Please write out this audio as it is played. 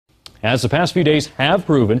As the past few days have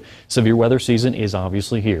proven, severe weather season is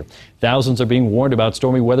obviously here. Thousands are being warned about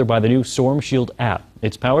stormy weather by the new Storm Shield app.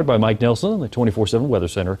 It's powered by Mike Nelson, the 24/7 Weather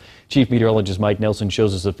Center. Chief Meteorologist Mike Nelson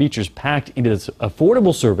shows us the features packed into this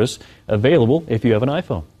affordable service, available if you have an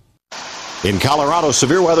iPhone. In Colorado,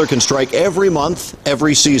 severe weather can strike every month,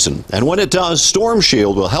 every season. And when it does, Storm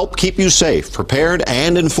Shield will help keep you safe, prepared,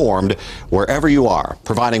 and informed wherever you are,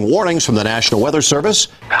 providing warnings from the National Weather Service.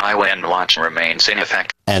 High wind watch remains in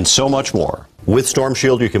effect. And so much more. With Storm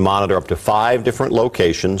Shield, you can monitor up to 5 different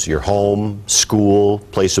locations: your home, school,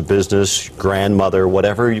 place of business, grandmother,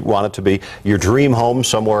 whatever you want it to be, your dream home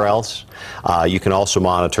somewhere else. You can also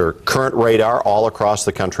monitor current radar all across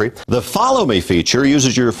the country. The Follow Me feature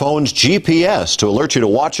uses your phone's GPS to alert you to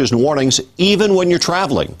watches and warnings even when you're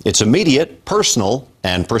traveling. It's immediate, personal,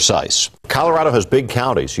 and precise. Colorado has big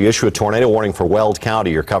counties. You issue a tornado warning for Weld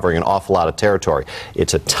County, you're covering an awful lot of territory.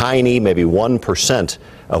 It's a tiny, maybe 1%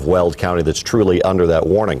 of Weld County that's truly under that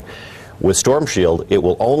warning. With Storm Shield, it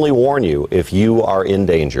will only warn you if you are in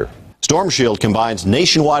danger. Storm Shield combines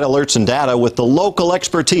nationwide alerts and data with the local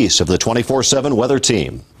expertise of the 24/7 weather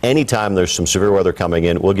team. Anytime there's some severe weather coming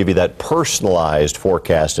in, we'll give you that personalized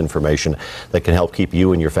forecast information that can help keep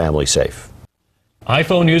you and your family safe.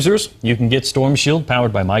 iPhone users, you can get Storm Shield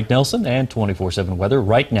powered by Mike Nelson and 24/7 Weather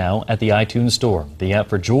right now at the iTunes Store. The app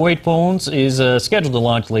for Droid phones is scheduled to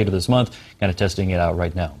launch later this month. Kind of testing it out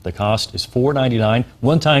right now. The cost is $4.99,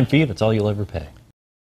 one-time fee. That's all you'll ever pay.